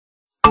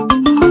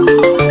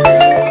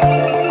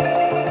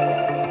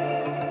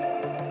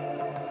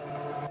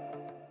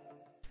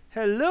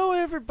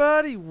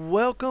everybody,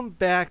 welcome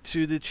back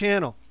to the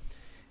channel.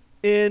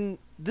 In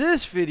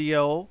this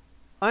video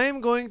I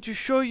am going to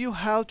show you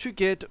how to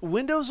get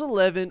Windows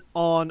 11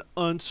 on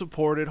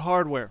unsupported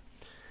hardware.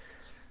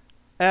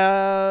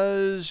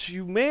 As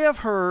you may have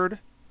heard,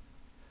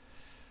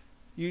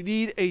 you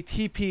need a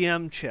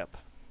TPM chip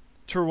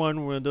to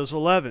run Windows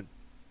 11.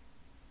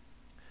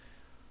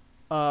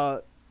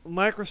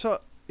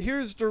 Microsoft,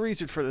 here's the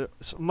reason for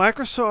this.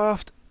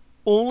 Microsoft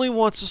only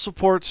wants to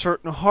support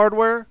certain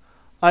hardware.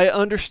 I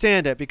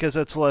understand it because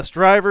that's less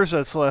drivers,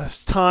 that's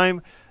less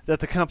time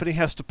that the company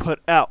has to put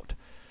out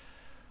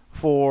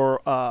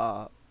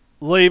for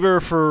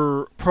labor,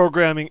 for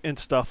programming and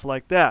stuff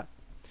like that.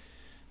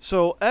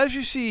 So as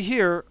you see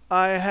here,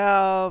 I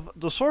have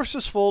the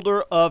sources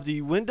folder of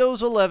the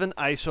Windows 11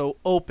 ISO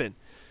open.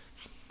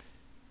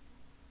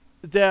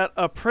 That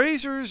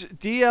Appraiser's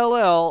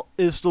DLL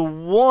is the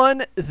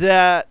one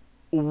that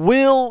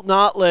will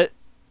not let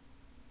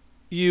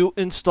you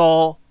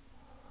install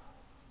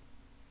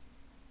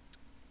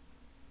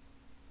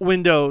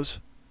Windows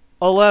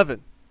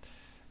 11.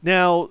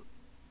 Now,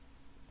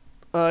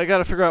 I got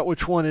to figure out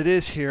which one it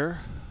is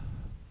here.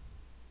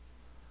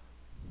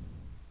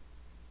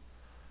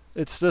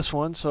 It's this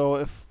one. So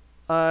if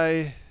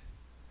I'm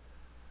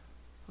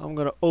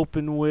going to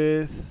open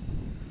with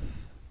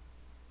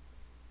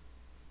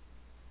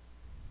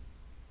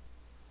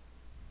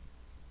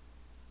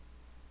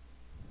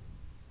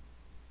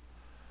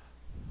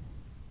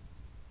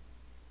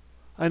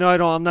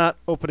I'm not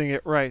opening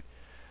it right.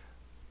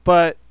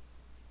 But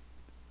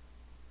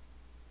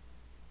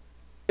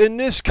in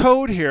this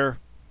code here,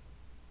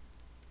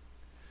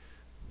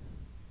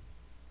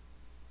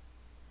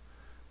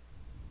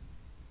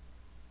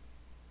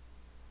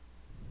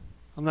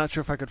 I'm not sure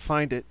if I could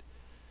find it.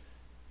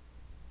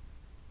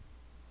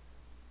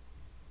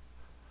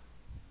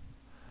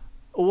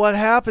 What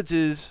happens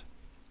is,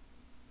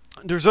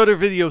 there's other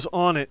videos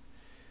on it.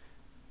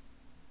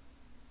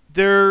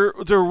 There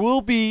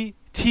will be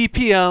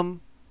TPM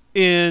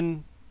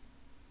in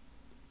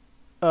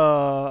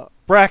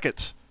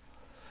brackets.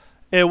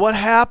 And what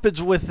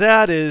happens with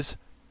that is,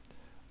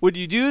 when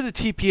you do the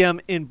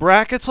TPM in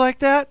brackets like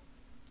that,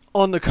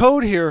 on the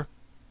code here,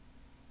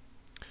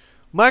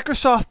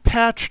 Microsoft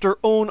patched their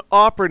own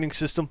operating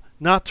system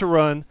not to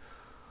run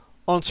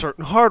on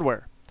certain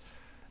hardware.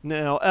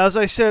 Now, as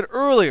I said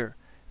earlier,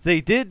 they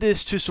did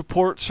this to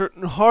support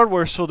certain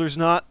hardware so there's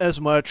not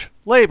as much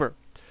labor.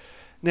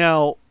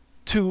 Now,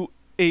 to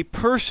a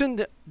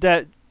person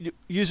that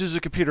uses a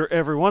computer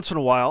every once in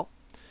a while,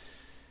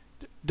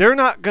 they're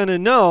not going to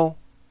know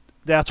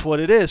that's what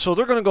it is. So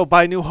they're going to go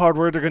buy new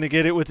hardware. They're going to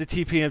get it with the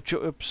TPM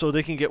chip so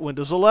they can get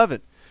Windows 11.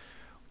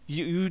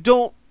 You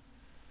don't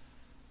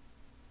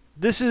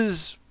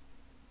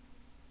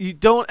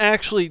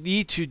actually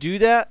need to do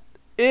that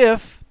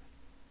if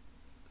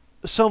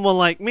someone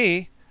like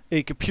me,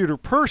 a computer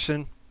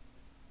person,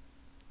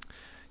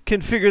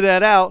 can figure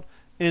that out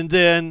and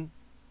then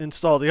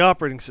install the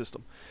operating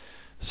system.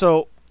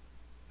 So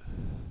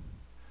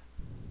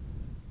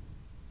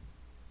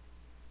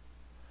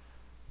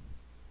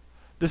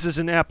this is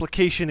an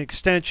application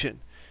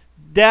extension.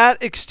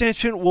 That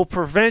extension will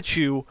prevent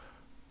you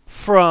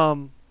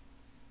from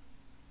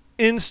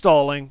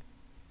installing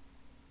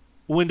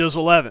Windows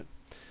 11.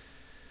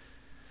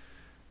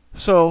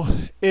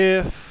 So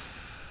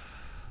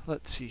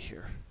let's see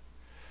here.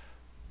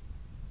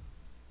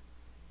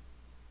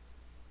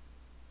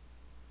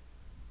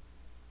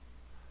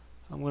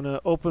 I'm going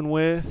to open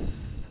with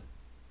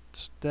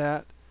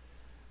that.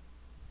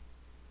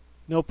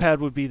 Notepad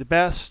would be the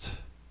best.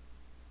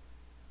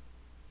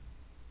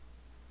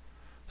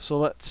 So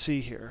let's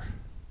see here.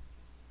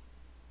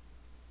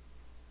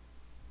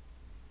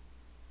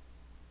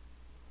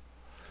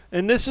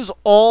 And this is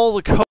all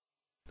the code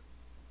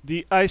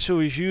the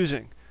ISO is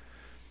using.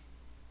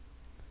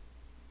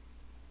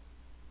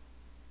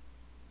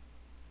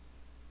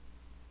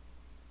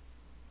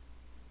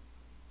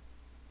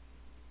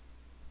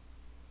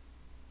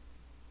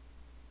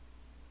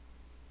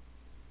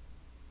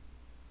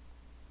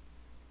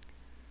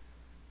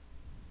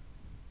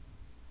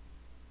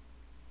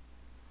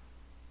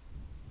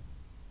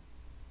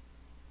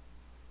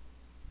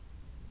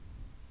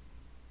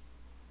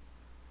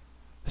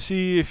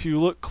 See, if you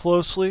look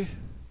closely,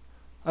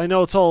 I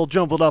know it's all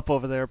jumbled up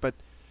over there, but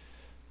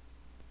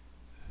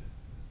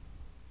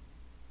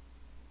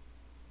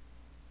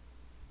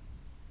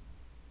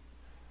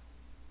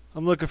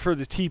I'm looking for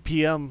the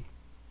TPM.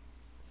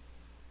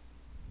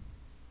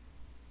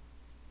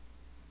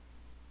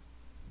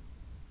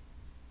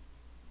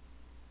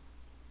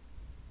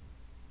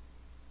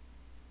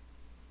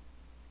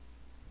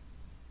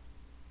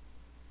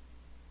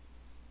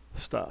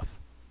 Stuff.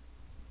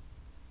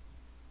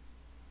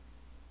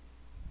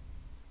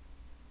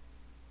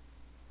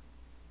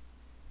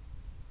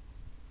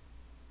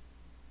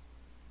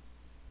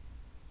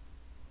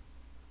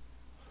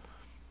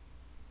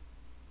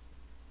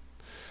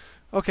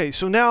 Okay,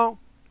 so now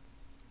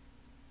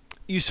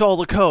you saw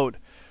the code.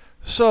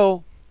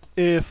 So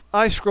if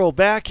I scroll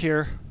back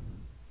here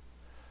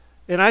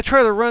and I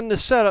try to run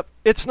this setup,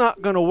 it's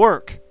not going to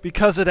work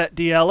because of that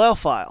DLL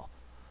file.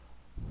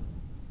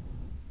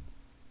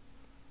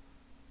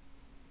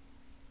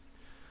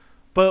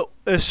 But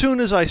as soon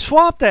as I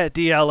swap that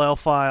DLL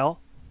file,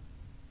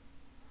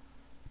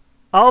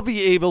 I'll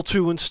be able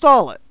to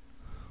install it.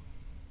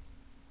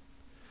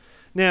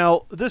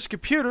 Now, this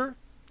computer,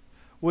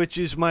 which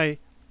is my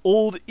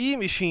old E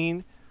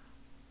machine,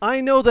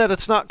 I know that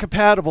it's not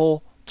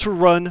compatible to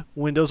run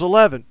Windows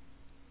 11.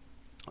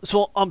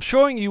 So I'm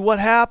showing you what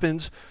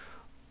happens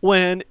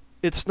when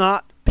it's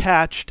not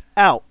patched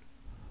out.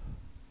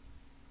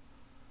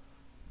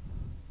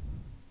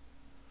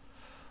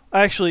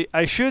 Actually,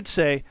 I should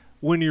say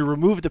when you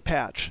remove the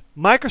patch.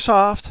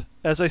 Microsoft,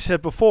 as I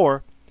said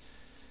before,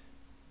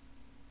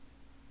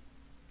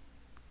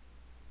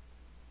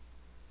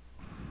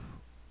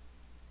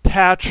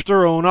 patched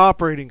their own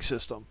operating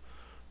system.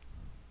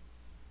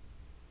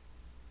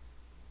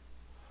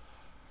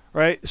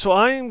 Right? So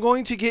I am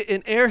going to get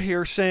an error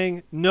here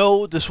saying,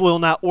 no, this will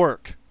not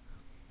work.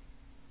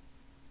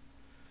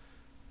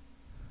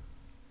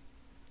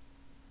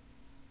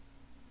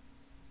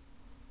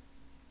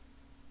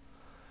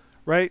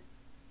 Right?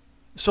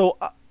 So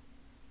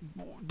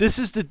this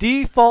is the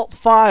default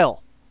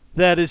file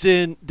that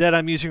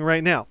I'm using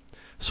right now.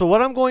 So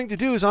what I'm going to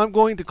do is I'm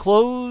going to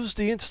close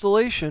the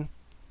installation,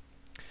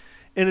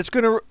 and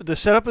the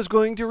setup is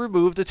going to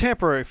remove the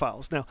temporary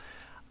files. Now,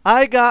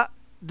 I got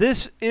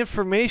this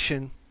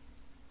information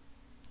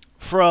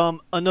from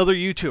another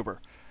YouTuber,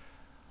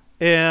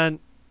 and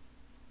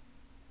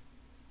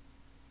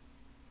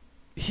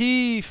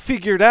he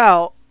figured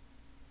out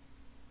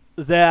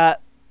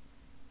that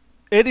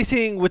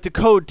anything with the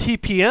code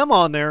TPM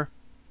on there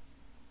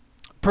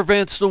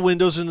prevents the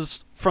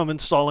Windows from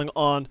installing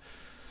on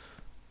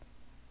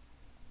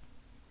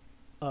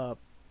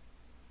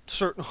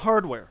certain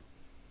hardware.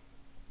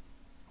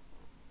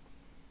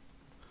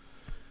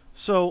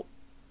 So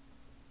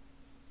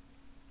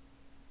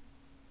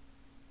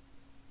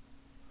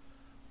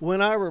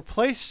when I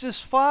replace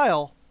this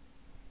file,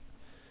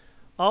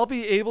 I'll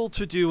be able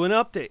to do an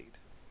update.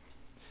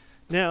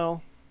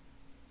 Now,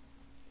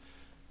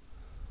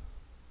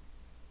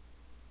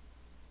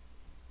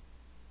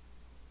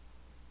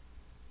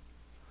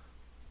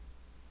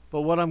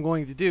 but what I'm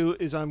going to do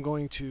is I'm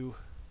going to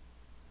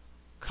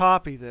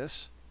copy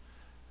this.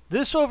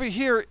 This over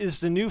here is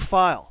the new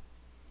file.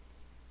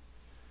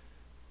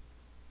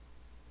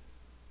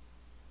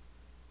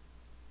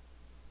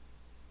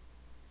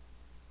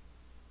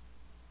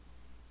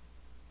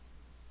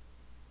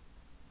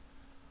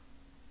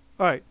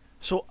 Alright,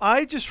 so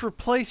I just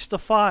replaced the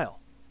file.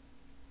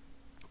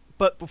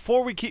 But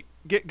before we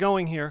get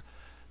going here,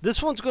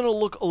 this one's going to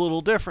look a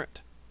little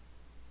different.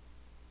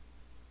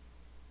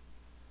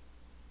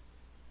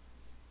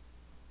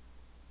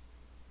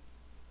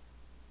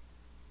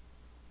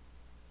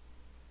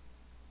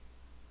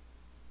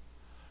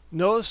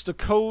 Notice the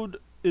code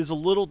is a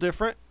little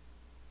different.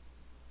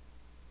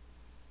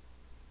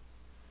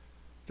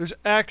 There's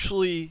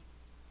actually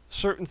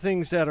certain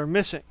things that are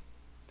missing.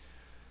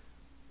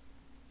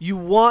 You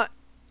want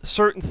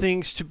certain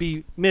things to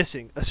be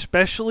missing,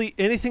 especially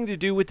anything to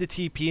do with the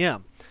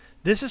TPM.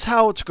 This is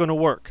how it's going to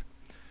work.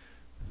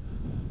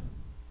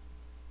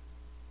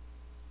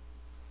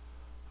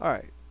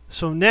 Alright,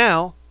 so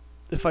now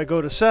if I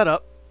go to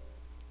setup,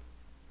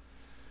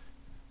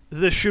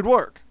 this should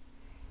work.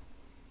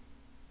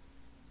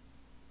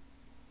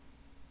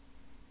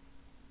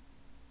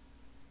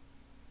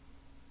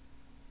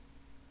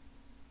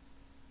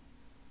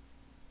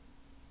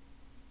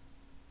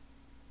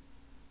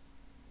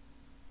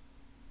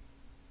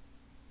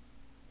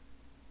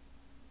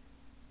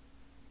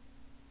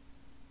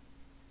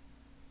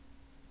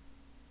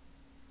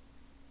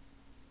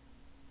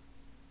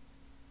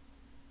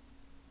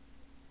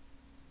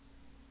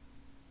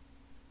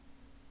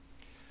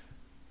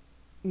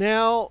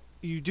 Now,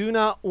 you do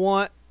not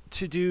want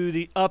to do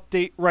the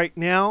update right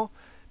now,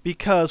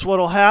 because what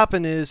will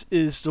happen is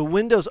the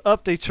Windows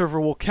Update Server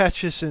will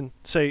catch this and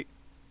say,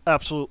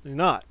 absolutely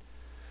not.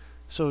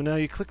 So now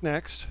you click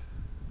Next.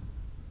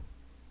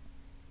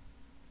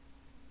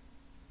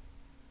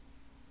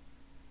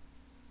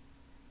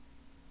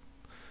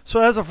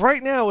 So as of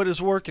right now, it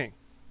is working.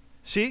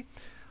 See?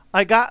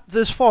 I got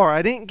this far.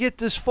 I didn't get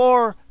this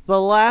far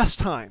the last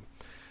time.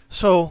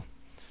 So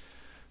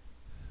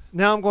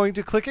now I'm going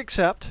to click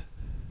Accept.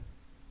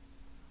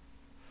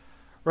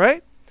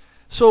 Right?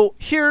 So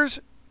here's,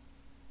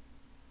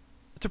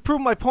 to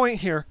prove my point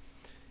here,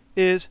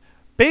 is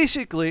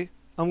basically,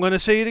 I'm going to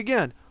say it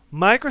again,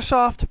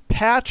 Microsoft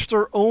patched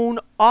their own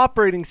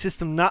operating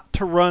system not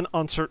to run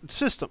on certain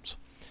systems.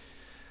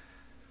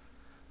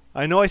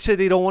 I know I said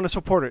they don't want to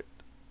support it.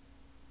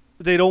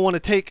 They don't want to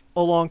take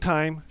a long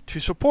time to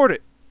support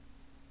it.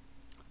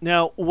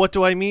 Now, what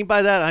do I mean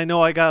by that? I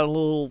know I got a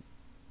little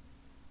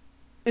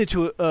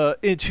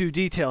into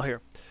detail here.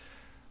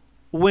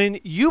 When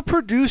you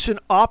produce an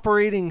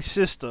operating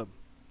system,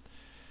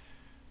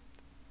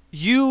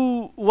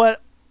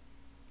 what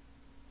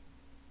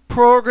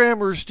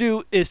programmers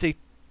do is they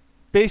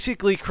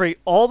basically create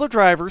all the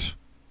drivers,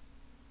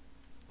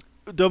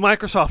 the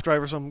Microsoft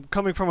drivers, I'm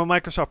coming from a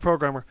Microsoft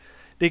programmer,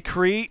 they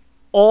create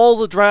all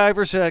the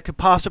drivers that could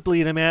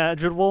possibly be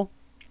imaginable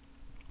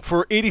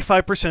for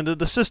 85% of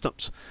the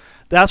systems.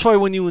 That's why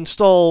when you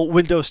install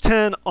Windows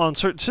 10 on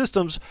certain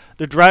systems,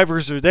 the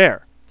drivers are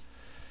there.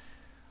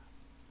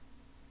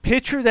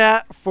 Picture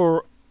that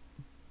for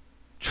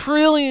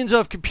trillions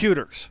of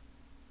computers.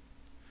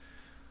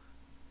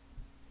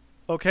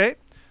 Okay?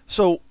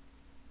 So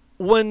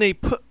when they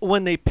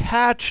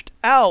patched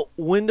out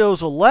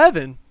Windows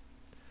 11,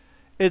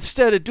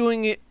 instead of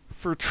doing it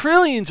for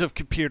trillions of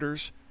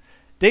computers,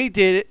 they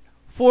did it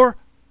for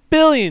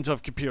billions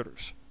of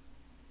computers.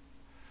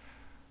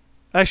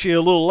 Actually,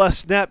 a little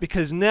less than that,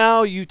 because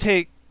now you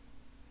take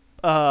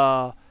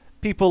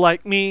people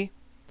like me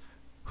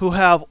who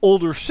have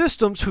older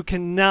systems who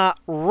cannot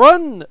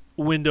run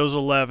Windows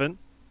 11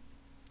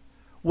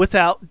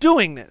 without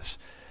doing this.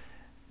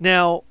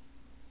 Now,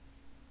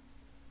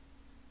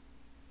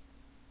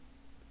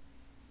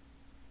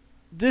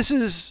 this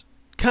is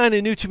kind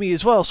of new to me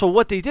as well. So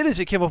what they did is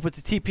they came up with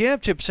the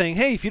TPM chip saying,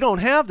 hey, if you don't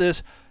have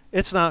this,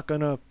 it's not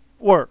going to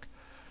work.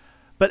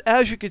 But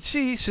as you can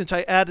see, since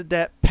I added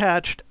that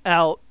patched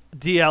out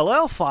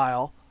DLL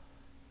file,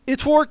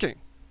 it's working.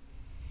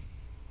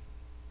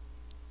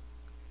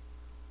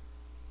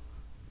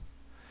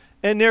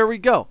 And there we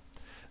go.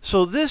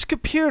 So this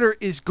computer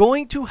is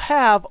going to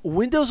have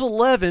Windows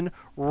 11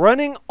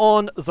 running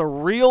on the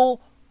real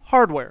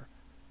hardware.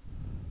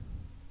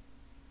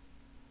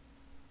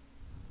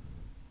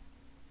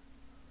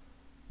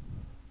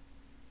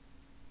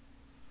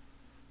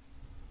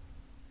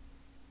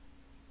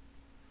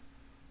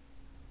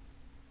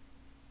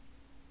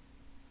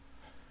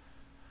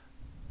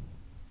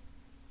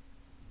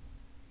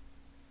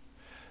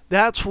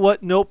 That's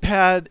what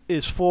Notepad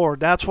is for.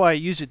 That's why I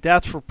use it.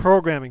 That's for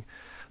programming.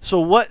 So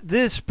what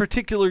this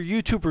particular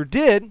YouTuber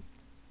did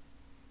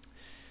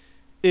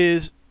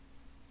is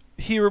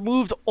he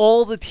removed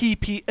all the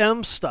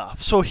TPM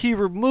stuff. So he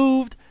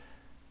removed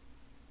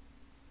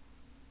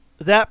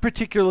that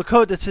particular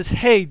code that says,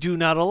 hey, do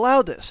not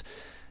allow this.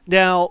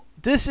 Now,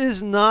 this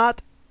is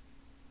not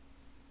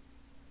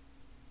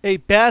a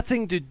bad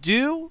thing to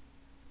do.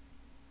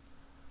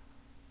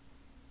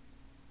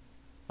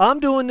 I'm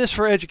doing this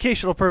for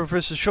educational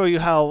purposes to show you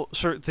how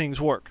certain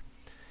things work.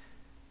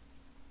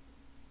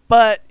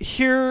 But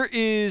here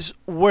is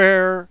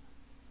where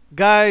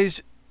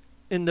guys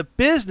in the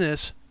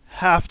business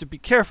have to be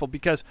careful,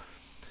 because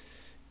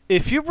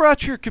if you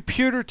brought your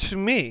computer to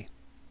me,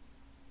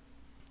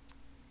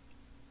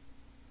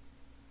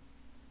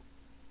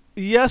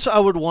 yes, I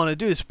would want to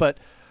do this, but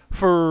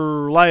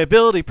for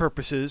liability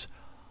purposes,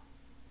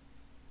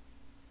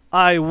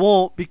 I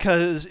won't,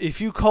 because if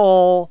you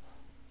call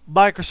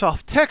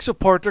Microsoft tech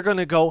support, they're going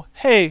to go,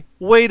 hey,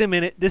 wait a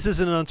minute, this is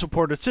an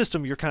unsupported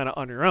system, you're kind of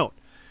on your own.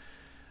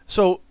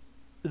 So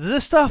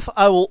this stuff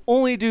I will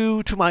only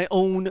do to my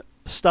own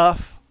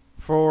stuff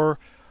for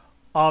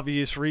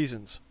obvious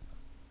reasons.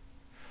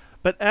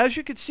 But as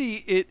you can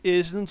see, it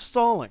is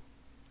installing.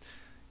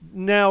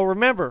 Now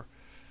remember,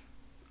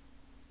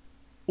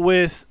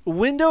 with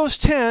Windows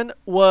 10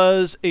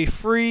 was a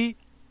free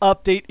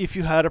update if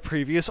you had a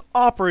previous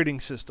operating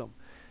system.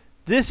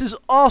 This is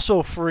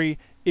also free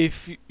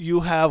if you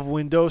have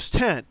Windows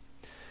 10.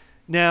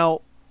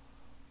 Now,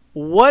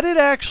 what it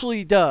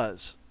actually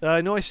does,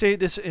 I know I stated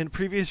this in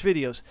previous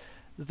videos,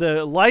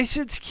 the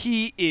license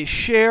key is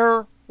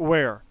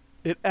shareware.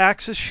 It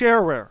acts as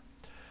shareware.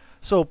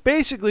 So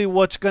basically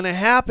what's going to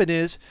happen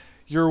is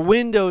your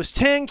Windows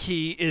 10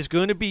 key is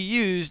going to be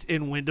used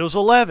in Windows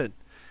 11.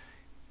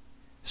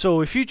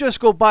 So if you just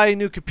go buy a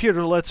new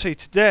computer, let's say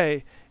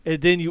today,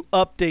 and then you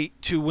update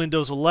to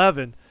Windows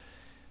 11,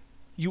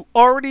 you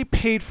already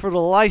paid for the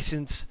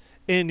license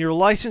and your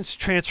license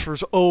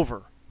transfers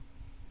over.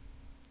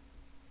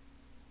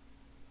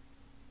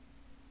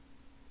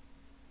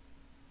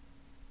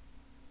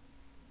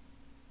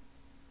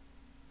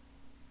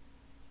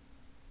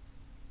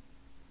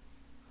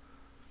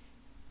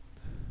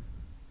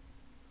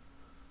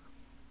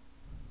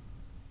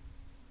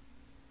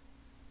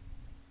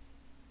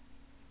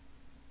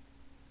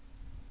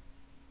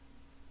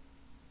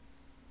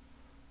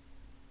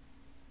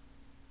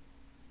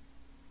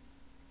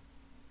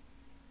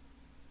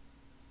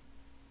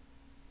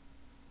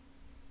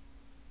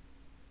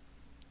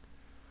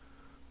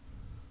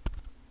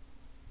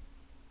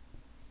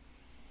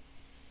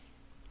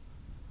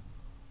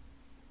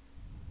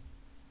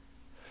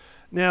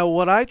 Now,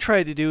 what I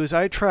tried to do is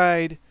I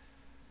tried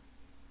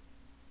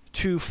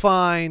to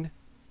find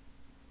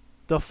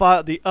the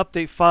file, the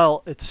update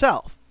file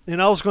itself,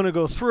 and I was going to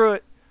go through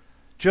it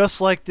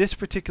just like this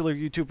particular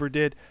YouTuber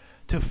did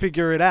to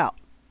figure it out,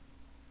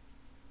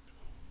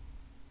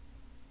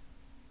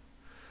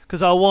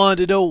 because I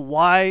wanted to know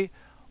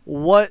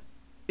what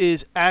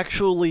is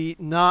actually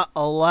not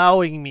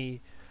allowing me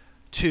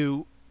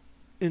to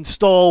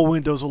install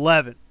Windows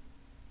 11.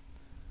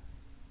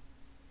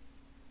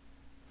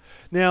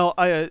 Now,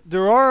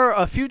 there are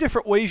a few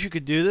different ways you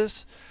could do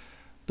this.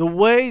 The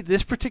way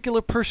this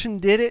particular person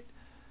did it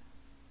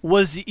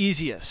was the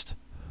easiest.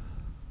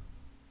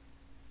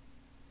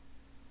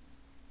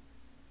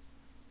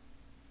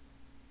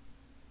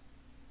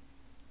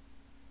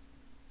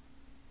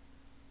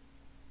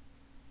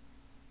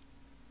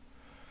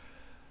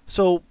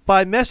 So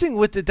by messing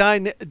with the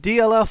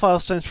DLL file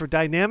stands for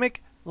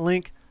dynamic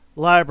link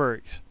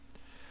libraries.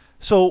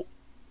 So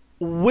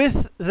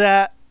with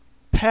that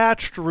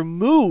patched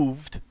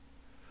removed,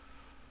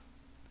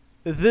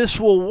 this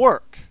will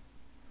work.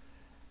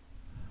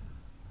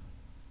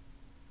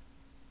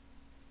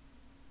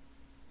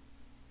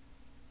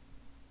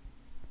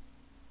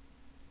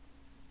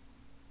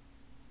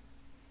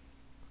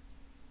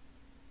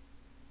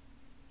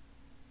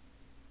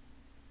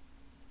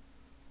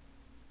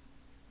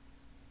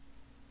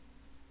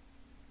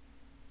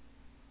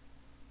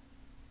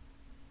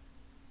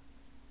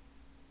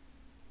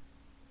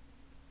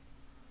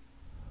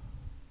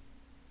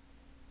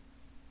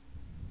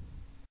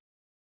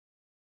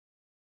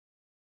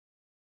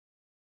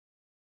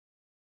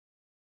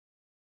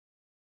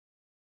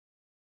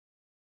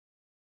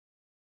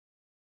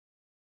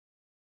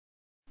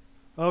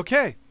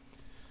 Okay.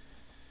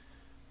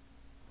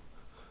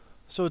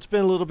 So it's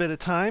been a little bit of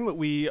time.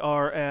 We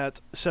are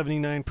at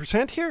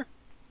 79% here.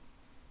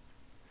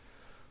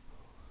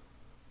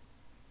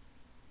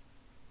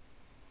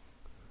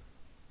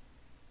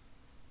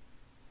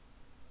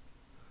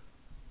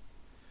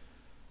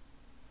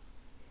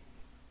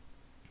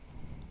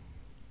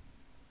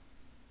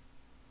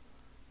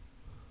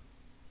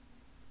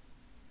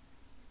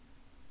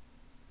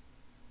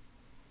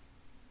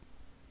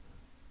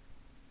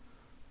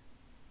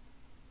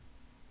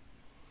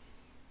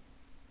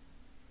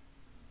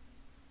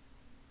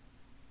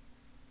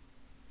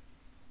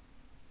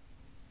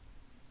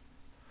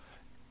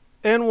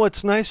 And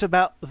what's nice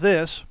about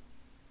this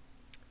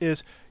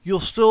is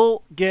you'll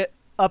still get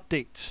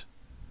updates.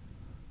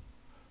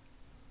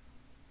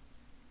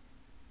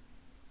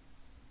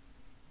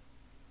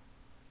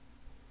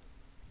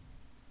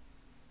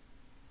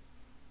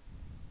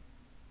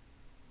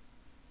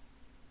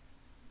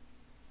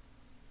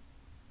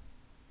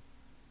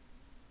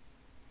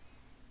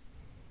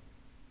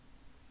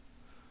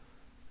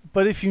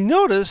 But if you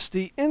notice,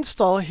 the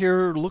install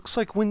here looks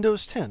like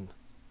Windows 10.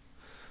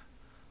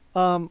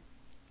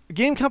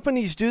 Game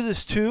companies do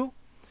this too.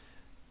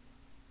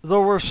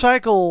 They'll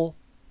recycle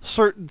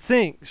certain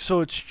things, so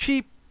it's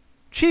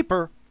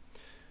cheaper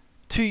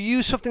to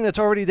use something that's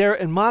already there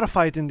and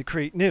modify it than to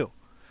create new.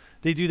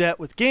 They do that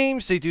with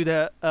games. They do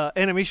that.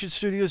 Animation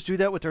studios do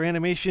that with their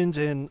animations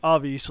and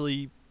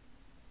obviously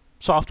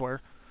software.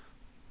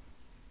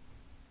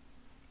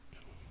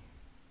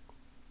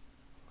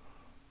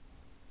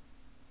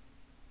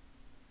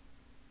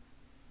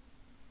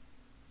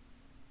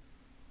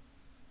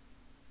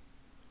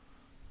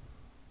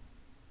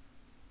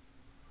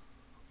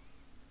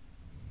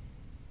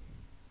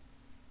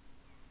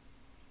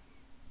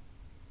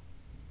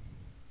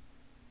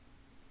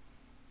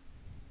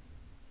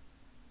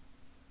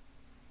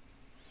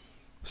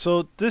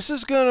 So this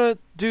is going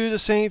to do the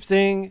same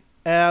thing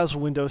as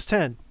Windows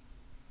 10.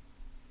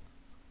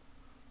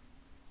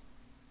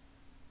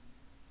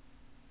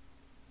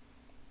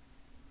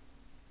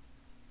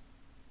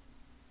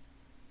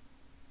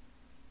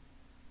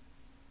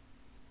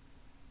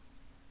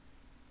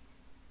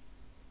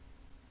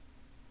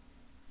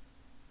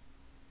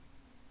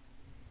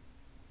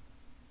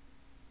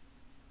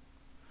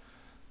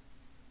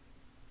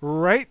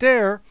 Right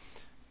there,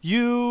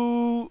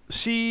 you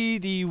see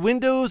the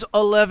Windows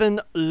 11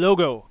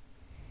 logo.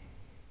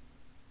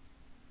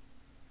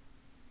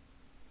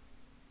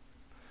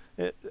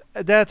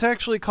 That's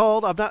actually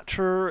called, I'm not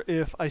sure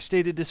if I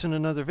stated this in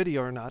another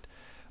video or not,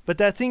 but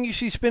that thing you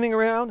see spinning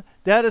around,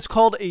 that is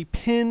called a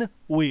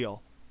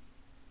pinwheel.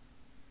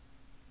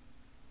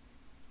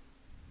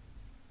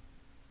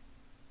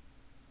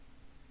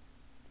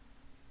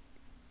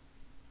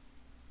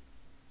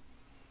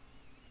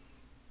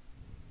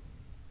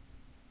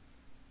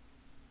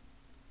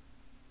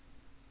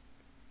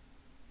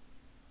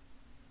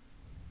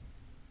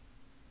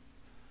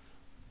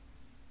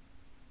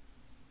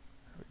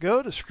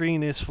 Go. The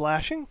screen is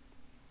flashing.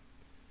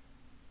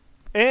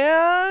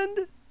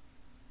 And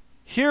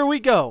here we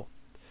go.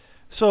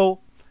 So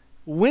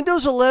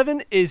Windows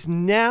 11 is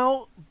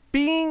now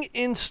being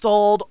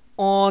installed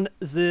on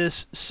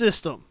this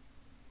system.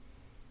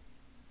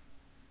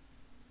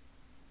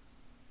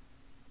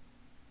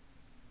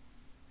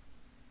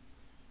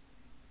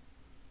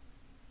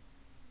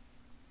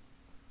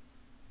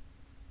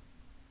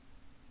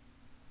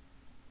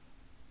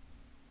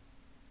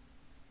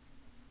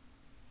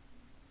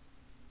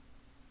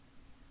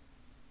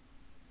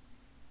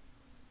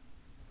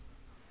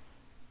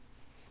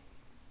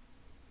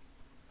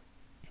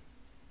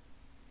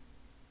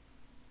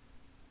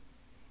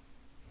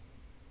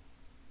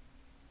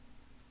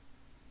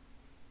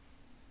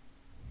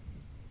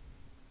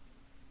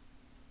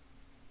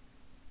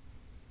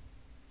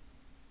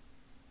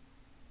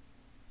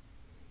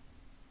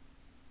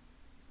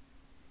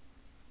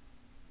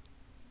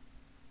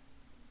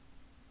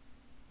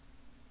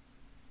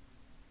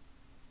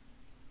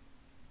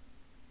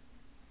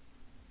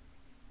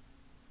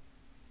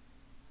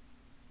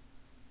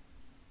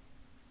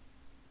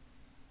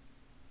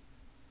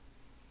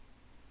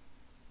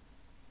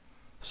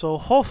 So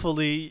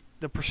hopefully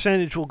the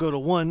percentage will go to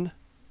 1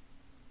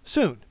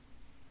 soon.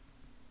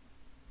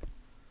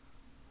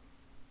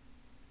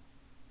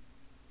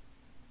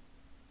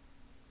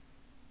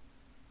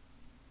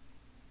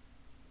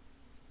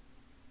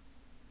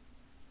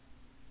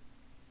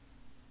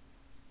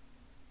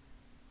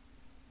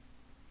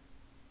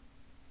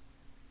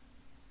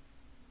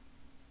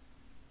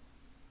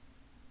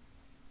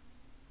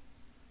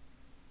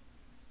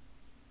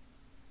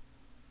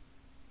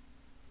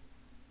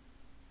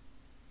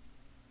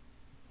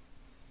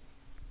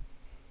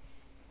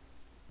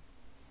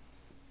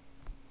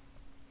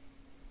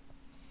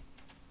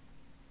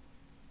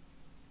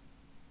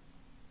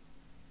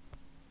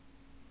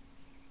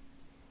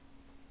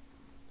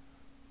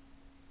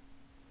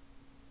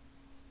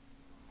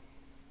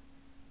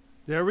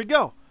 There we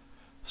go.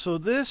 So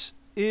this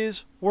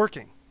is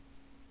working.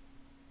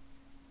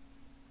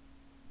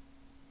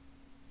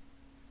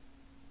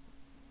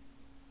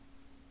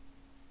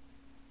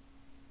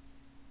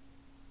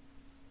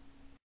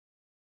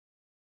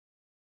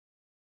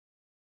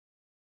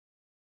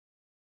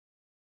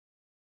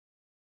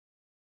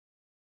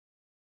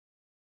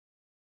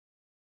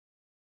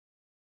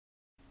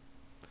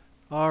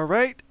 All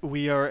right,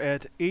 we are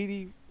at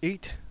 88%.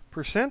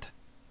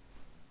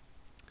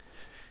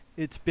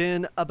 It's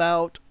been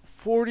about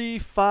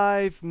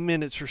 45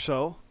 minutes or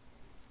so.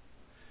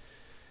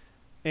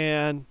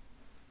 And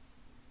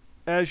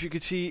as you can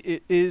see,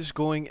 it is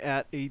going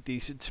at a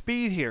decent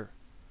speed here.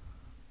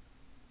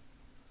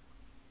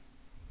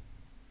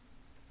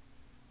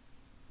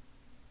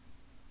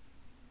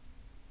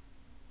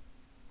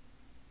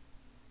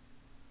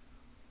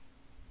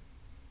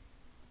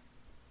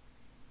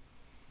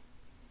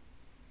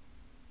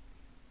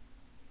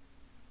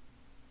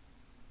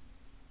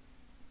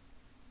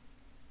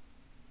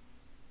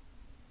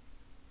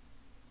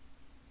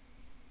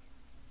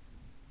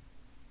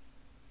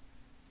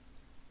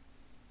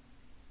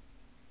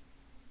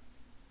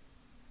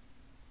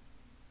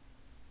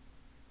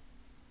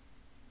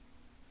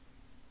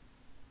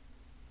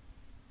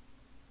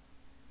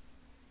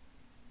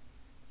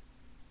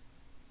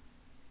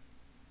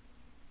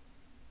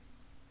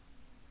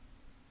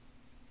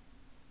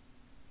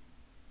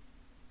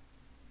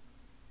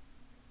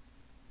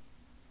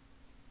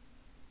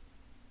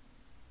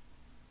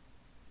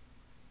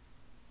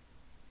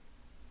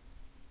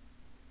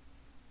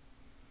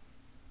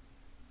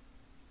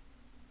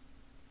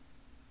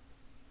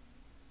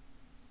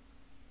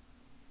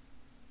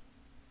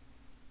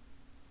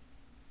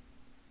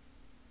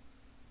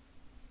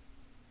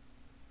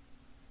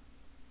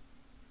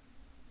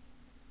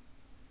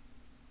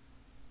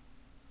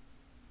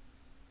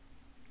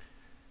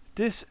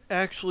 This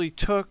actually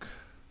took,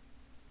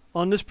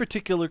 on this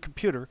particular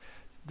computer,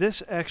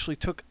 this actually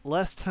took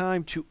less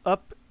time to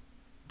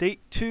update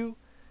to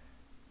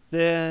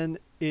than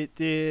it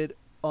did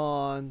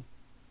on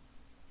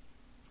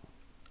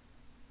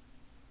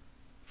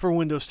for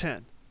Windows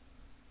 10.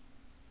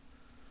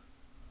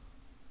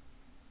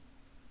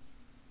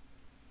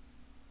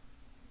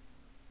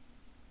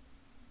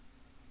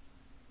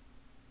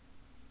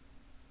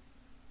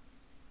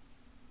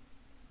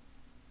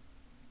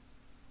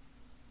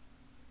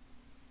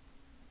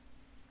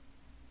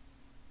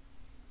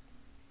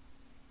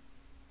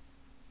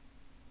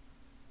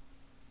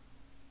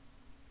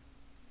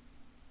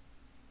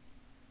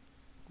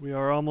 We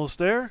are almost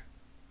there.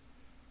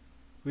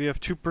 We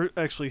have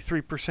actually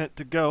 3%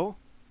 to go.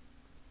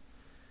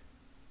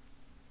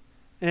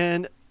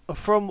 And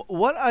from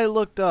what I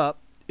looked up,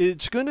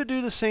 it's going to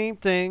do the same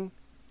thing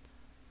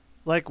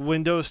like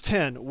Windows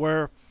 10,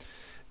 where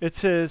it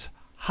says,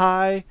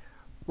 "Hi,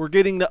 we're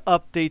getting the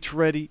updates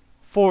ready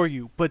for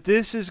you." But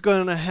this is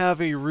going to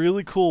have a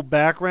really cool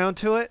background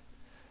to it.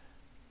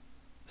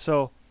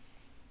 So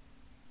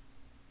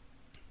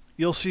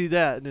you'll see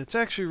that, and it's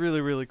actually really,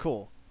 really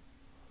cool.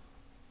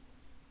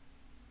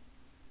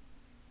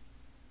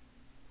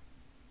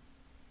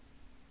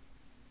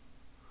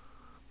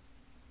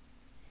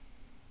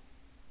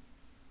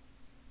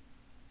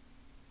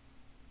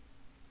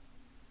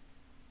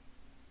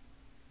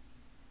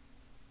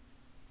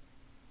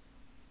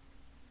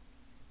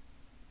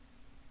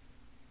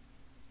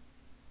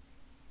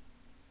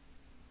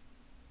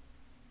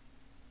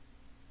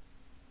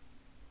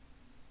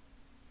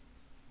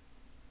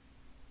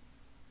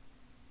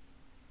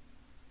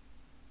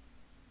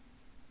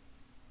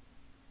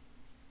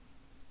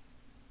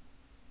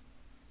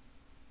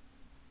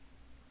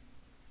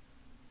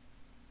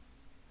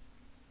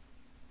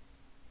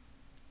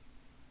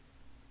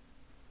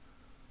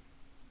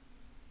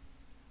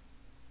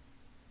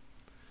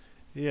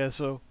 Yeah,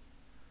 so,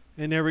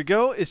 and there we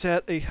go. It's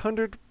at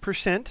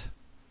 100%,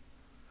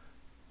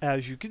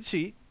 as you can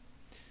see.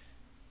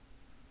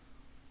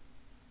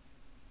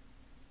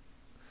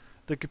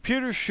 The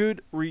computer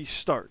should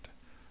restart,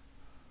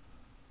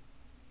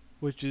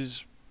 which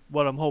is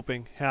what I'm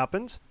hoping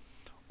happens,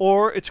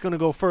 or it's going to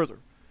go further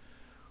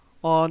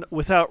on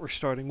without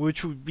restarting,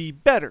 which would be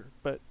better,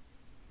 but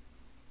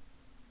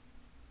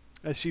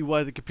I see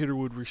why the computer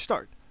would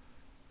restart.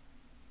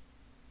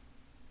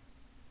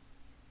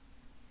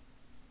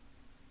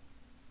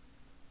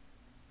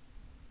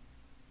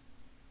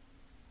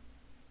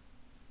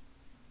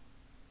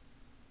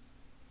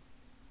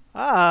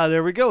 Ah,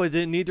 there we go. It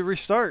didn't need to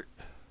restart.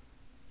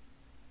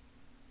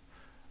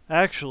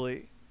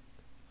 Actually,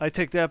 I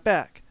take that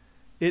back.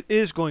 It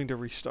is going to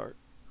restart.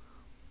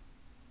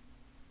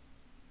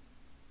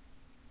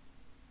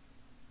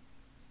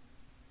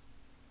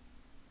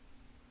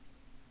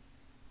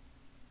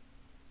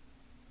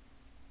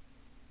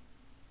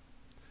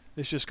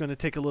 It's just going to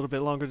take a little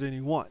bit longer than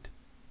you want.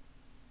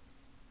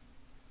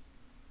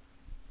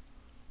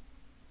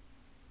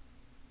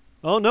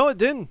 Oh, no, it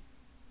didn't.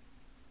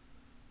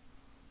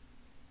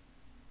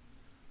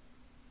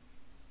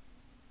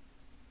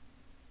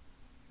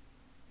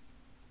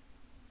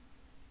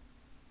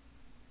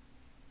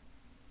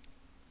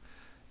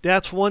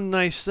 That's one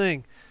nice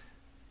thing.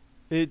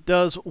 It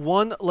does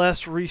one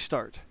less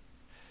restart.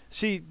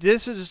 See,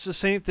 this is the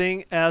same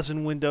thing as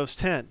in Windows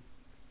 10.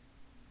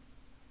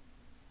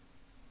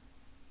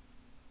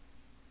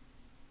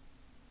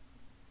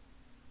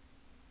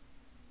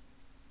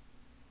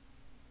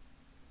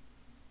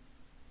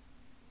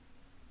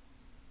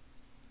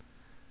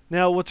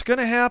 Now, what's going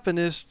to happen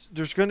is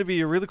there's going to be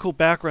a really cool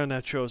background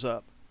that shows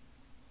up.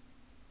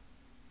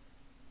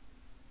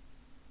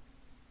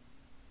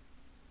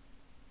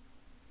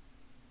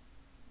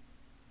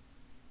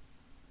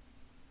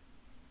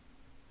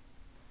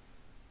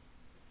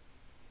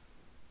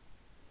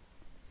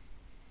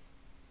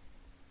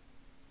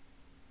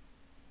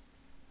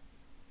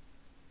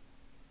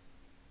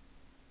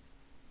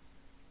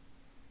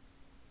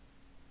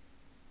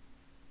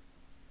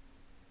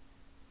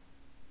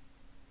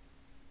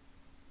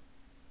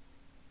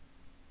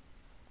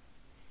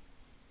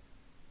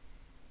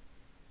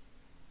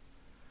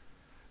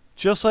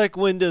 Just like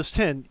Windows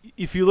 10,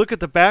 if you look at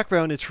the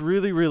background, it's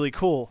really, really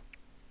cool.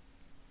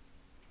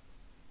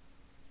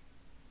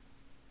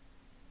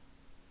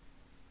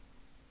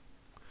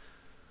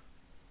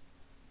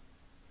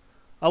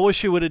 I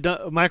wish you would have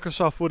done,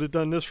 Microsoft would have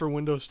done this for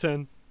Windows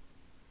 10.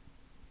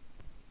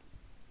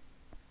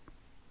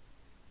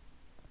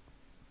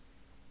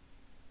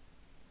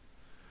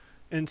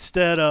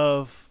 Instead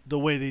of the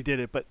way they did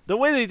it. But the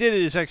way they did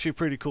it is actually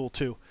pretty cool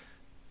too.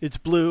 It's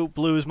blue.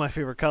 Blue is my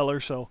favorite color,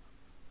 so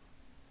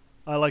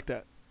I like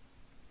that.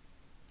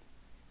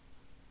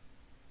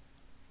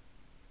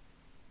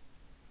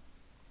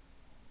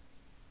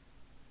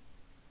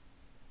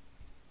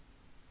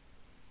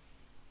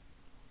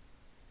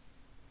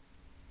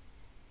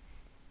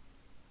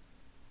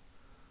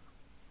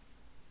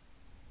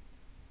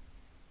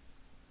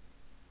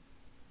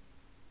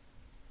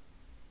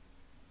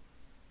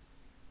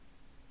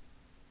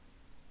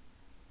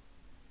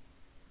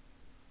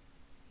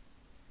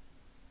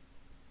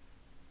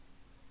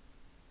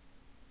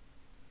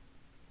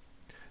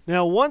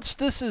 Now, once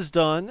this is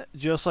done,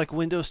 just like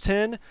Windows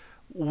 10,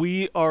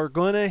 we are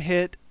going to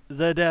hit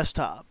the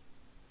desktop.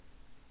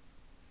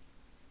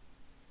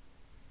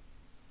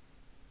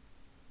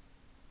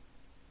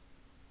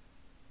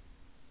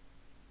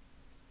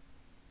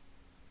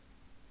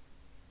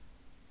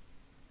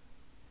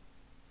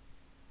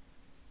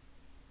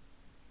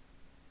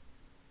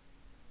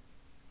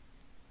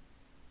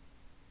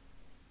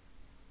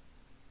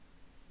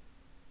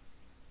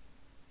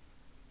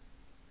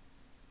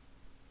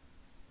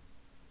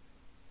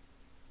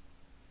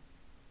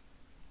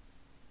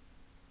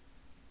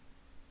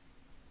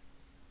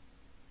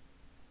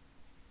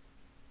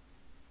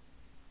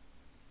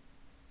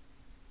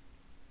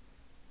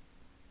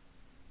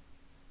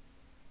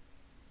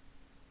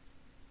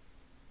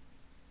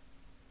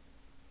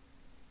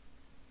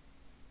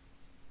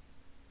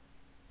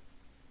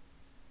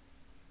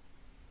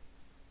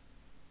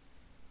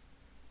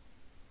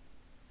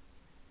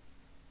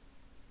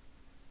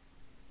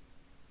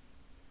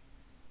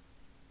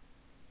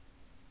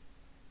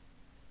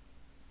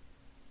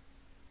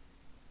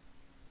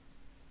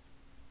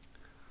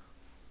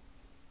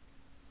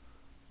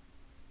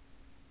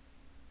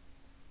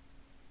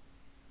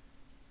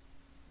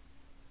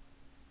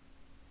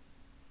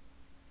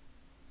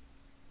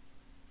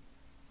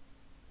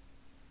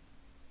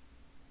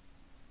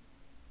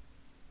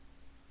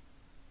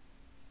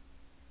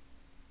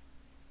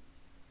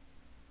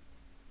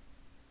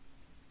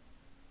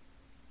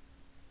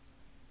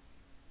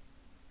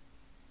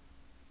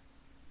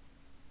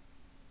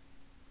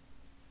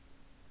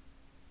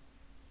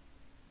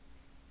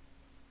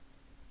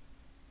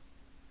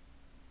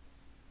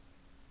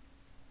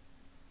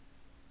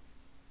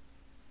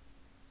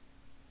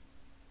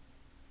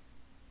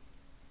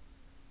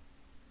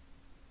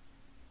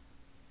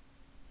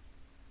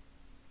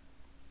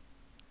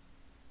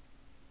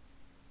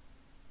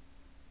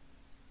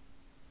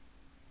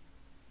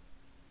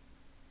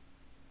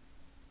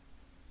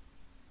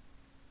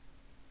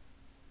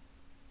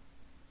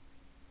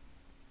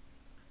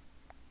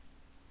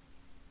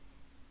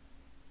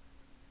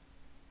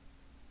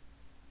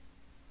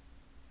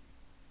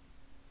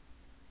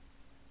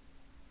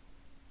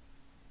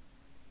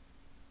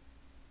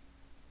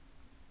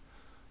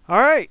 All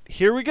right,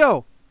 here we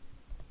go.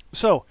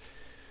 So,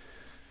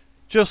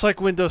 just like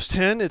Windows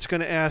 10, it's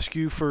going to ask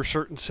you for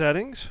certain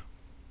settings.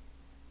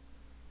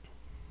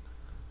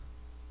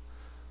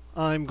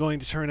 I'm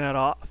going to turn that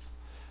off.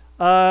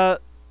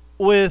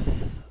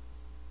 With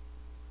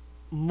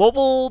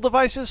mobile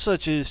devices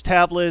such as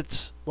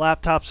tablets,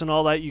 laptops, and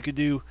all that, you could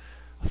do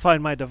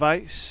Find My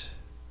Device.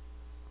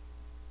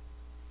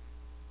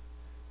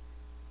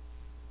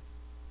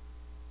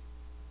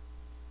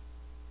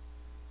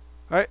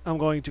 Alright, I'm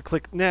going to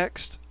click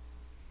Next.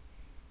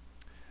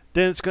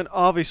 Then it's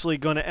obviously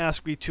going to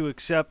ask me to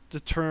accept the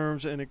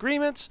terms and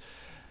agreements.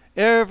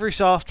 Every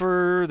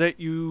software that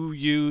you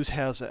use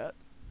has that.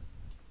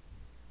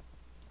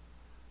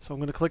 So I'm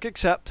going to click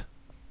Accept.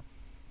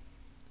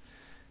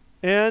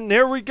 And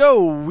there we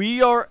go.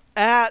 We are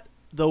at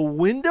the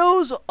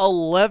Windows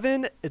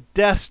 11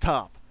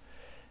 desktop.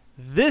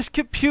 This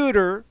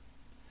computer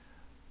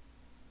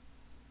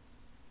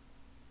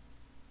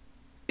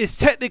is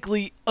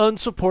technically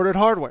unsupported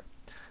hardware,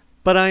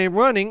 but I am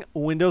running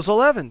Windows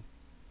 11.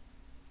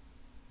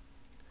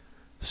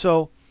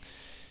 So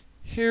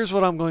here's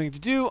what I'm going to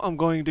do. I'm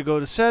going to go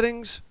to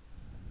Settings.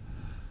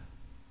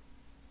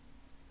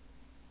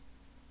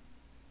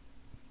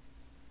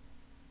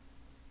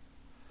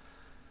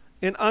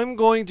 And I'm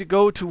going to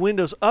go to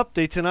Windows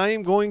Updates, and I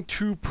am going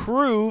to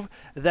prove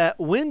that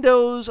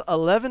Windows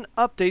 11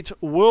 updates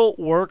will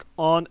work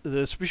on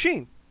this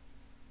machine.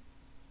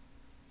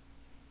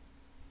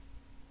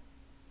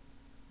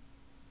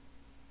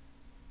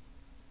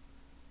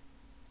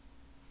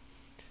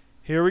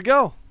 Here we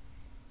go.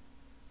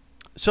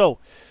 So,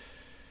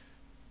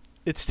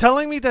 it's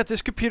telling me that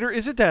this computer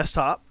is a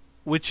desktop,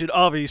 which it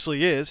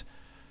obviously is,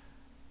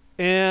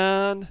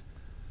 and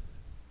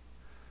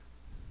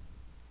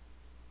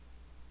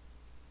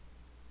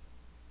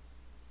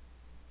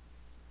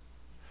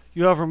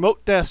you have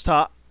remote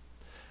desktop.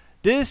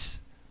 This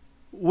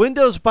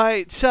Windows by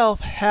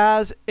itself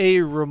has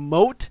a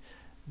remote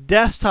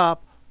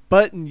desktop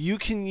button you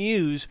can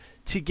use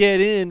to get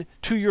in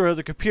to your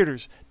other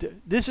computers.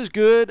 This is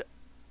good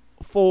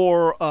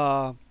for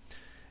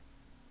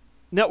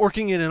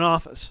networking in an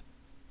office.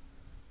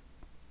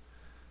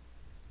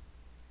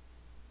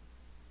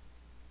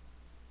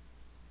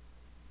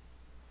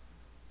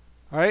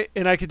 Alright,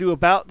 and I could do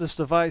About this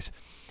device.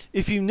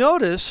 If you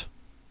notice,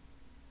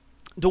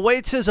 the way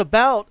it says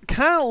About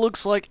kind of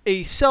looks like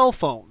a cell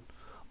phone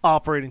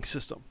operating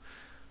system.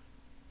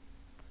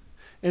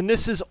 And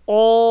this is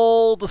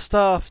all the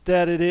stuff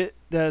that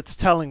that's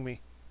telling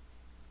me.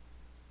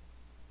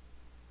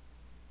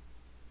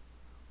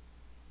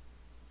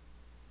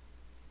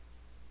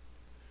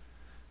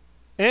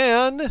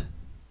 And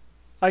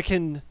I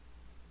can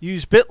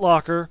use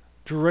BitLocker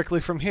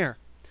directly from here.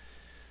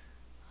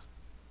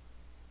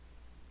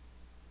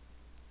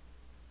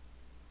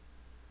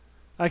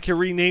 I can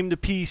rename the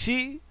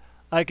PC.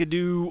 I could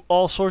do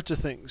all sorts of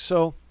things.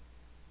 So,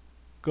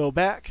 go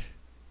back.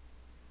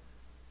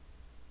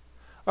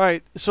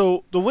 Alright,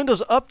 so the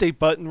Windows Update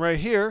button right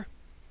here,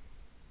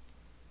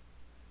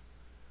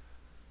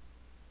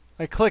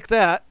 I click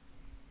that.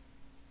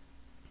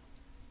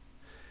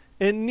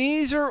 And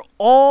these are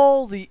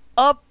all the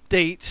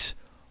updates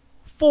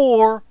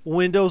for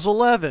Windows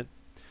 11.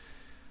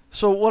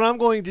 So what I'm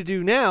going to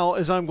do now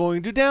is I'm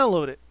going to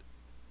download it.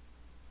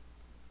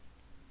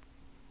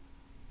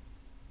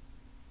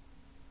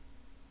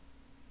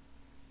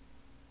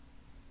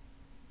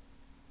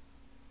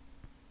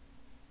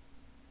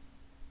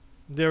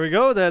 There we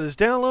go, that is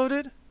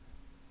downloaded.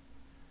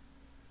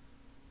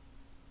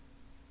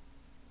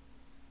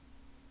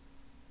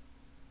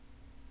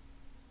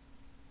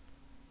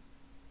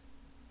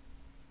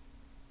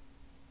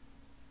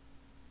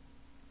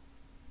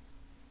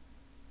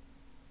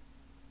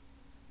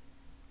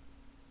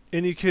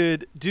 And you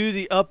could do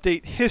the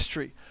update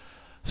history.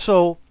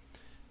 So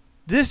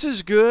this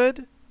is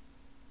good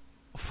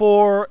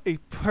for a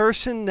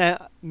person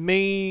that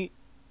may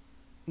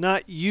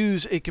not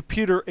use a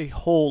computer a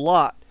whole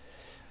lot.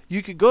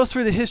 You could go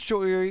through the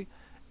history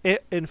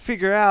and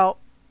figure out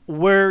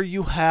where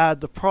you had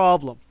the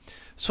problem.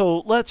 So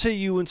let's say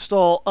you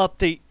install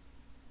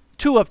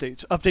two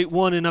updates, update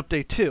 1 and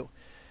update 2.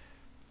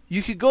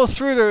 You could go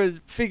through there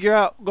and figure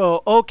out,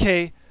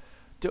 okay,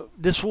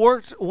 this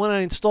worked when I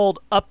installed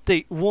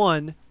update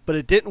 1, but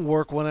it didn't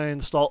work when I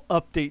installed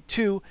update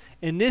 2,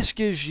 and this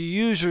gives the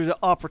user the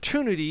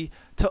opportunity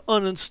to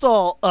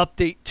uninstall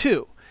update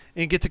 2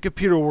 and get the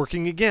computer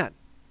working again.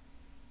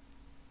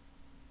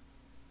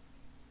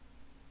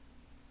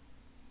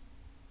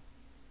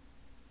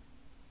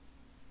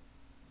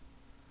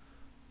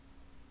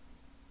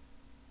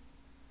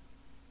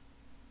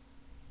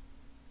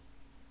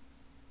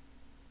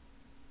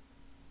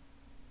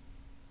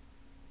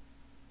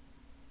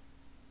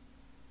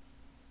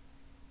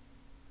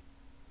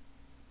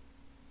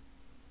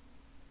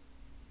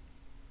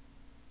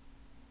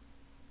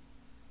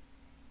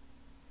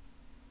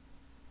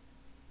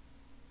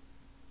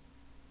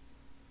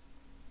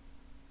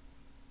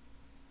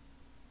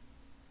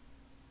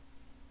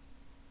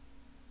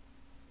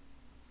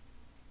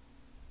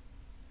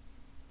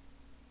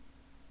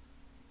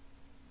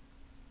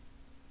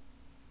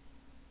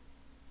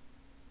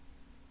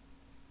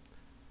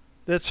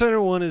 That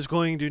center one is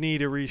going to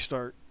need a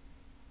restart.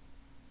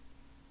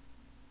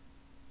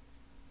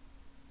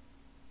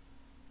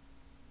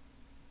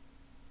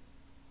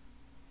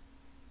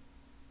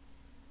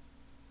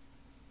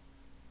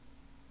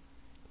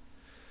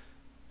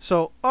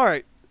 So,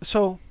 alright,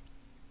 so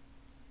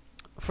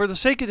for the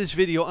sake of this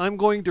video, I'm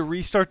going to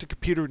restart the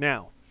computer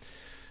now.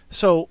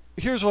 So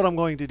here's what I'm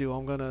going to do.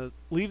 I'm going to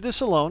leave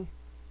this alone.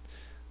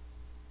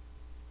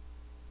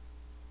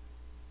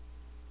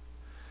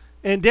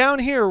 And down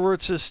here where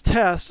it says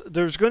test,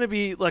 there's going to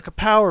be like a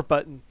power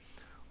button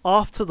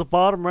off to the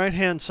bottom right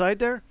hand side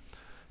there.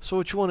 So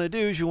what you want to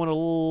do is you want to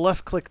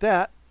left click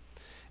that,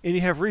 and you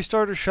have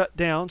restart or shut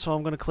down. So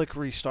I'm going to click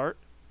restart.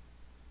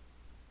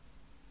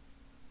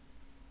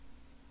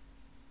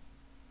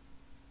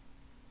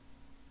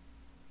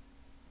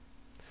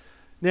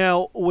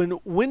 Now when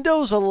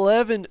Windows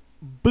 11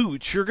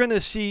 boots, you're going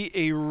to see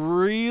a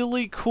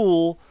really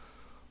cool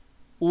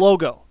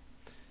logo.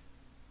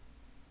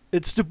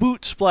 It's the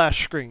boot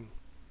splash screen.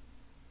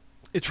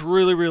 It's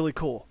really, really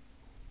cool.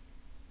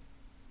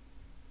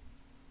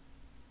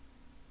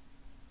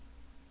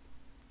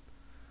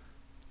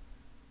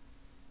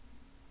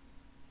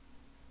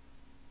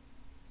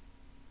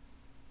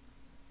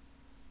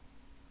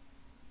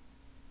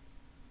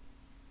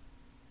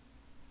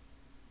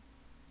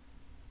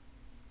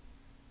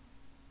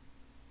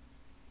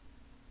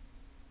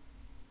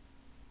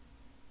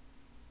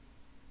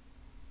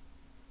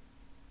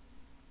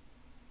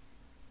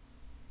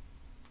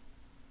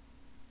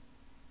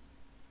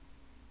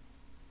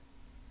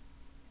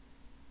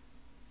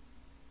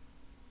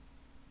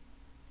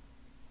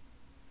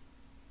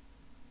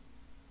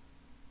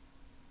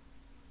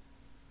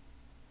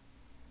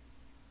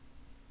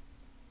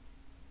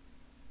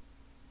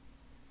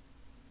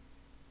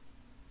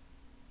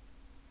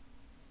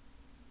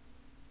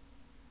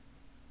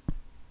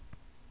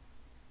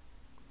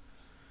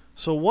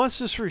 So once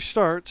this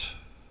restarts,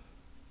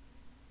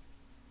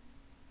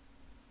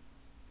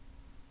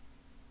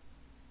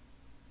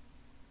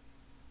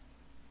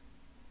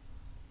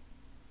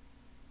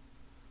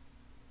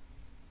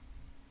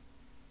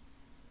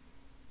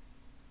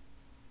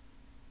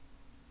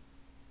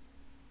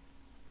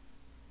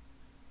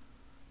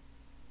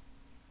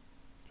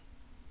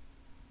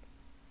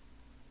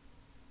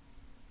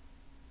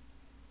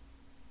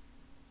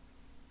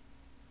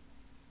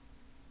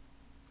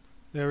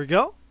 there we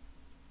go.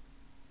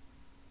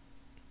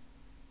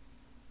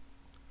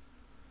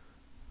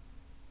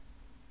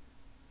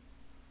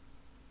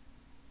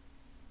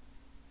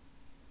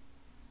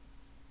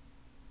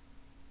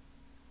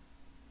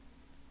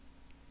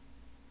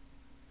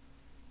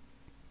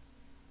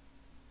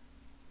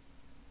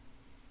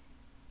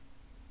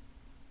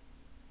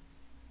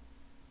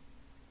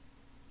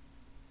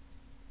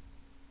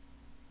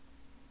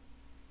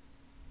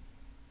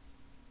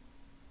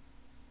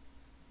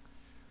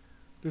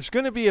 There's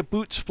going to be a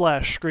boot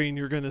splash screen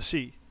you're going to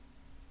see.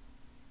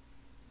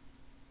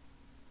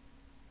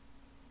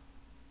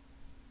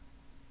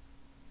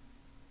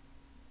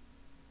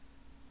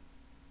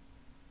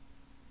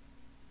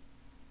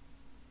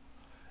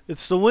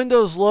 It's the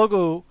Windows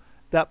logo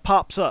that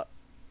pops up.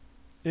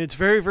 And it's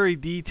very, very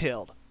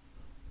detailed.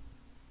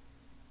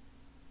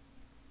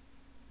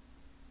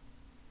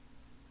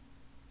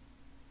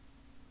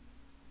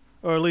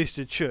 Or at least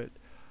it should.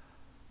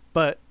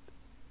 But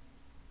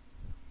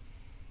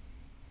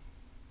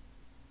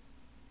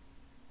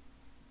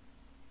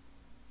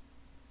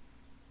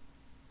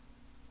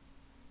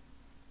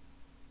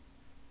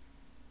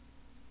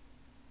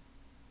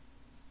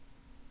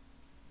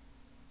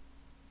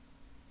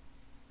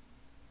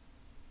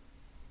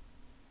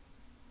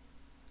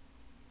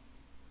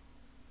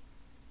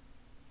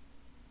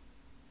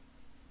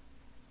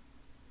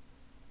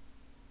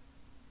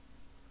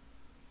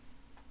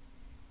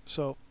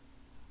so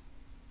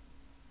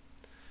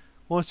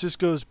once this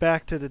goes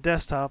back to the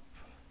desktop,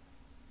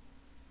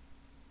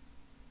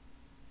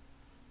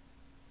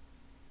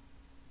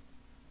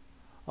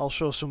 I'll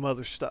show some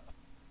other stuff.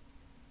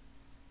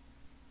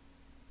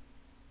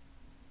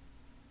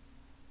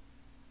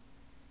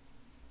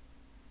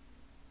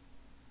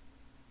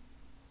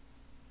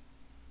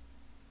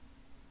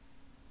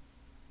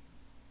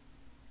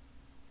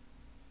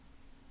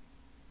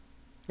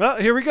 Well,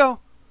 here we go.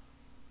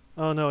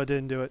 Oh no, it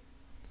didn't do it.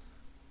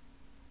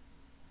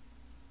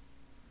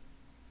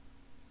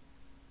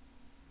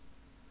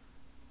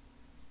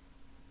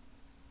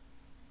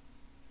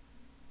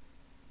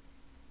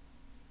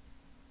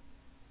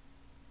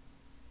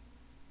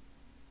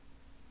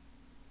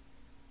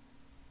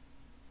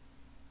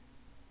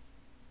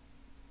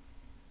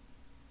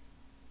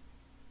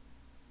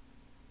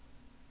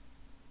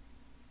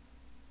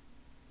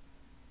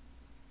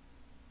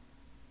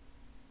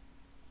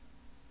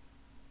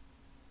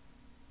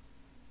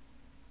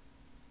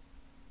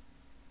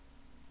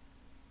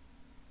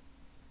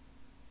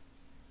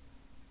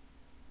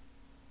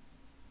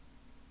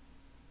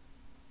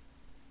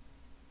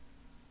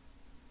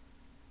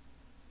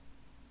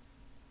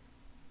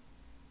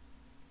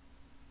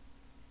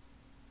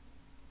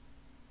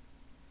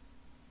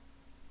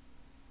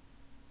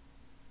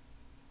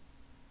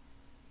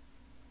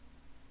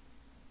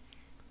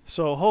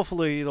 So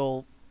hopefully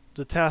the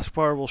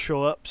taskbar will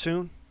show up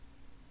soon.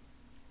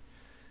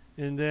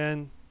 And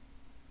then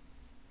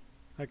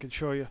I can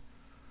show you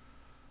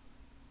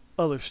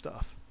other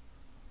stuff.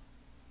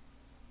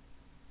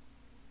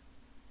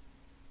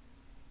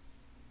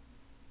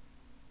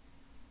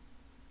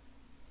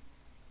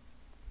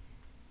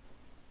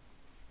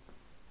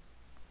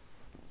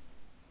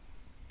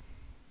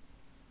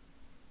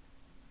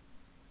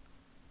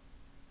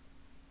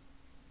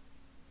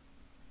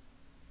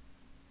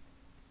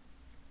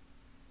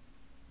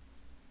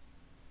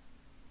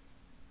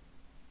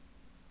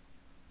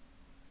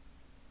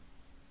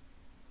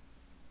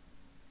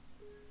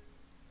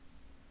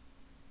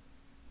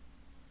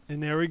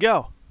 And there we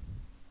go.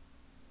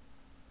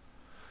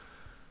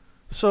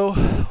 So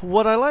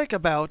what I like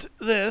about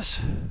this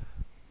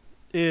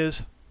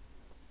is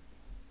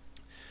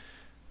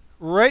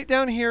right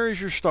down here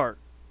is your start.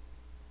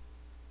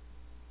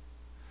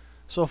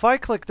 So if I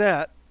click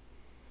that,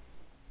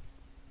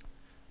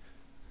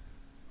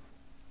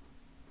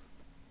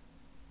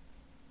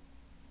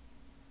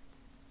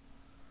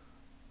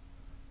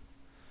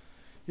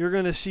 you're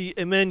going to see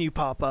a menu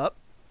pop up.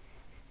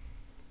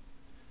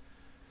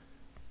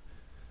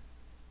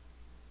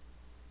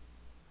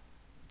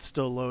 It's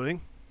still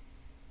loading.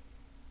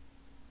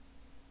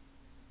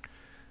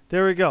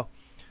 There we go.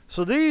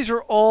 So these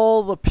are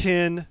all the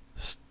pin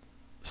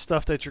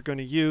stuff that you're going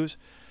to use.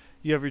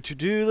 You have your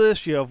to-do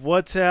list, you have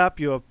WhatsApp,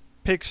 you have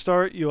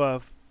Pickstart, you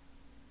have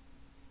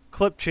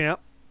Clipchamp,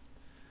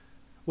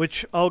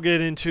 which I'll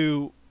get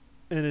into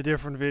in a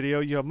different video.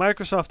 You have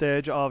Microsoft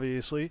Edge,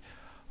 obviously,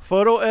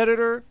 photo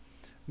editor,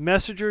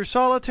 Messenger,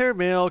 Solitaire,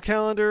 Mail,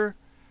 Calendar,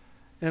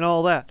 and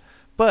all that.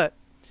 But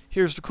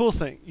here's the cool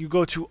thing. You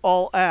go to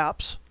all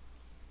apps,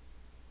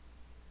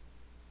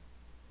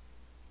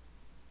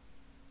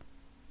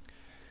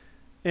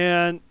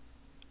 and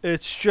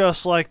it's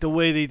just like the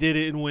way they did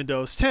it in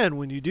Windows 10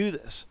 when you do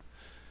this.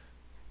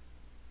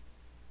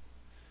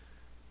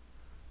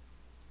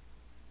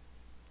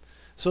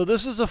 So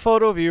this is a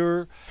photo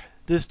viewer.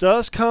 This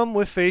does come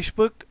with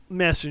Facebook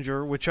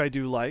Messenger, which I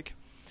do like.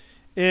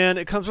 And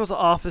it comes with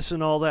Office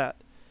and all that.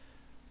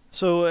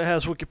 So it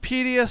has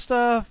Wikipedia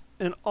stuff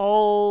and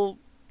all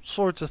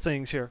sorts of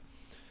things here.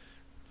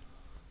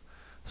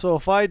 So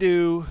if I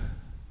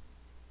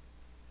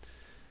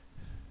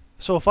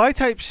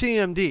type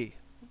CMD,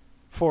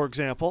 for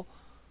example,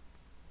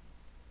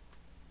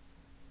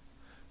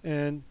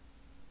 and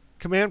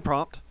command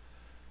prompt,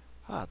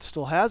 it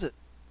still has it.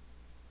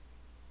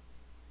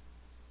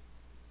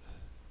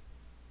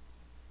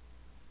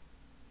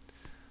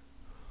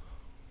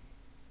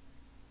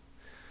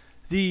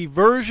 The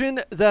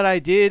version that I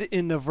did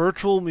in the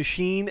virtual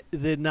machine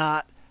did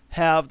not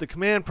have the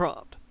command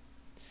prompt.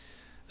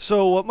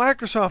 So what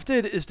Microsoft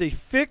did is they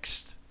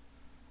fixed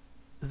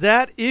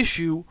that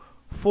issue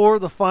for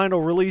the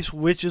final release,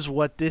 which is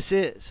what this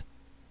is.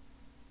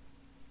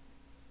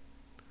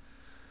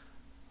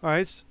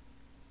 Alright,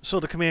 so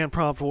the command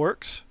prompt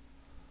works.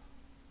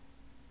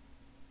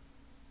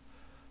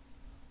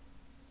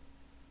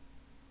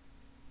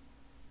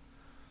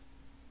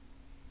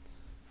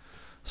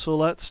 So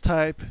let's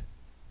type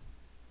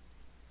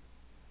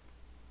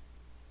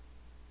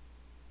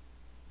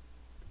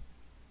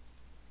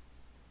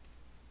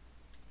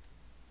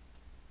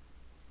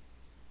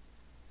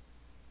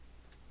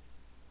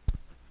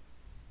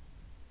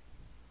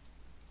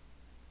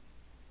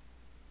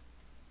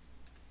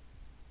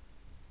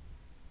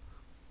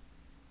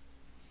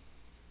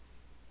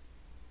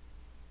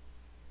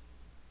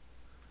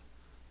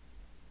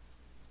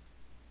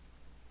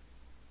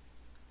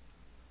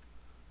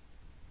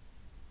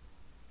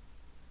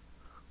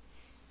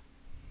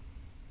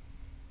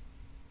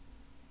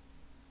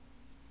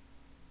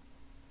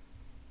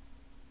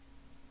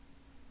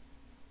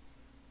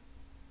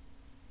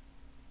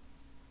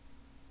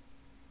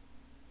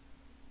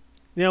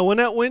now, when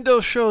that window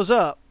shows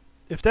up,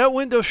 if that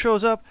window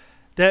shows up,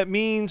 that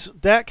means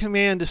that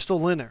command is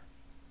still in there.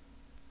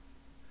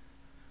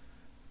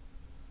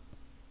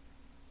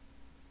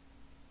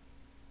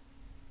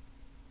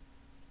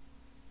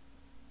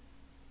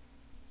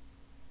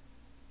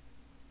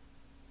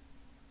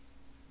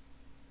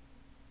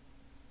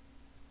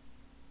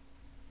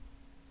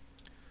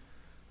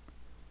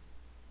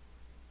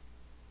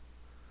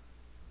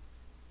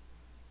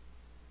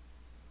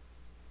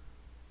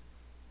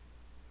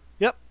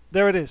 Yep.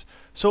 There it is.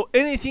 So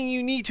anything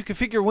you need to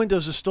configure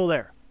Windows is still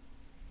there.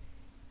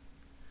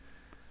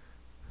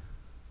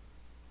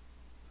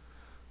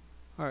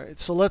 Alright,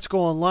 so let's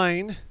go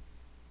online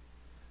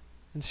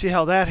and see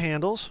how that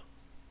handles.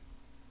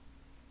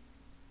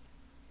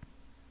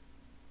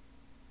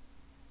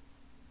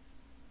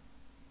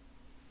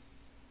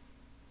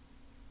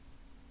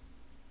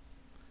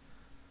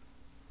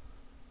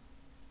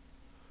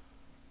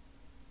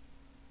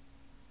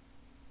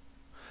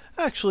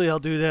 Actually, I'll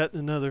do that in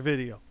another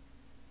video.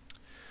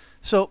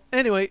 So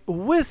anyway,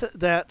 with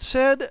that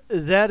said,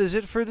 that is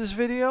it for this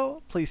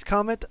video. Please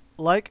comment,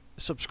 like,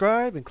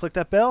 subscribe, and click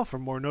that bell for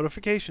more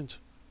notifications.